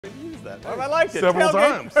used that. I liked it. Several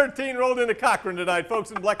Tailgate times. 13 rolled into Cochran tonight.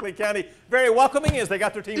 Folks in Bleckley County very welcoming as they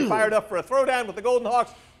got their team fired up for a throwdown with the Golden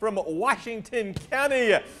Hawks from Washington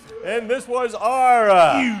County. And this was our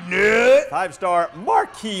five-star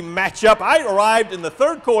marquee matchup. I arrived in the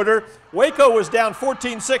third quarter. Waco was down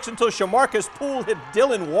 14-6 until Shamarcus Poole hit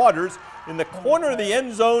Dylan Waters in the corner of the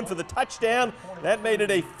end zone for the touchdown. That made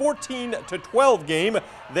it a 14-12 game.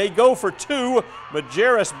 They go for two.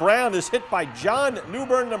 Majerus Brown is hit by John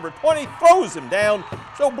Newbern, number 20, throws him down.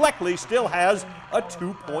 So Bleckley still has a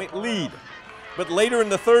 2-point lead. But later in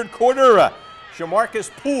the third quarter,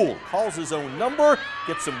 Shamarcus Poole calls his own number,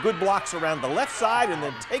 gets some good blocks around the left side, and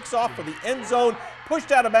then takes off for the end zone.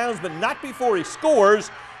 Pushed out of bounds, but not before he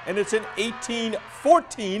scores. And it's an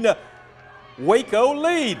 18-14 Waco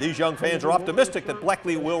lead. These young fans are optimistic that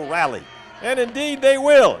Bleckley will rally. And indeed they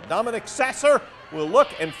will. Dominic Sasser will look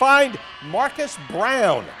and find Marcus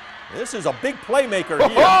Brown. This is a big playmaker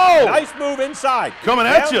here. Nice move inside. Coming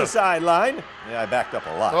at you. Down the sideline. Yeah, I backed up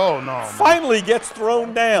a lot. Oh, no. Finally gets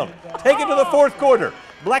thrown down. Take it to the fourth quarter.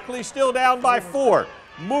 Bleckley still down by 4.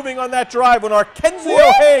 Moving on that drive when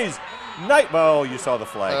Arkenzio Hayes. Oh, you saw the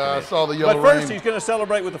flag. I saw the yellow But first, rain. he's going to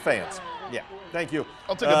celebrate with the fans. Yeah, thank you.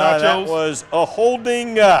 I'll take a nachos. That was a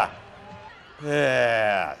holding. Yeah.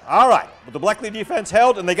 All right. But the Bleckley defense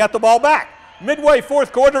held, and they got the ball back. Midway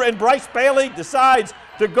fourth quarter, and Bryce Bailey decides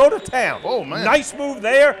to go to town. Oh, man. Nice move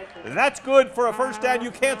there. That's good for a first down.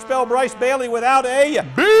 You can't spell Bryce Bailey without a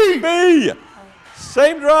B.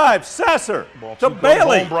 Same drive. Sasser to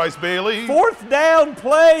Bailey. Bryce Bailey. Fourth down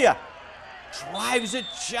play. Drives it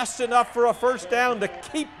just enough for a first down to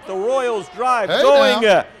keep the Royals drive going.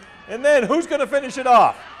 And then who's going to finish it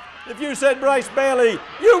off? If you said Bryce Bailey,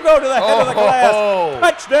 you go to the head of the class.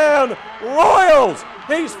 Touchdown, Royals.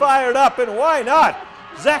 He's fired up, and why not?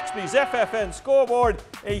 Zaxby's FFN scoreboard,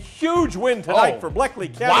 a huge win tonight for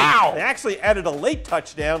Bleckley County. Wow. They actually added a late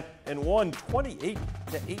touchdown and won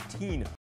 28-18.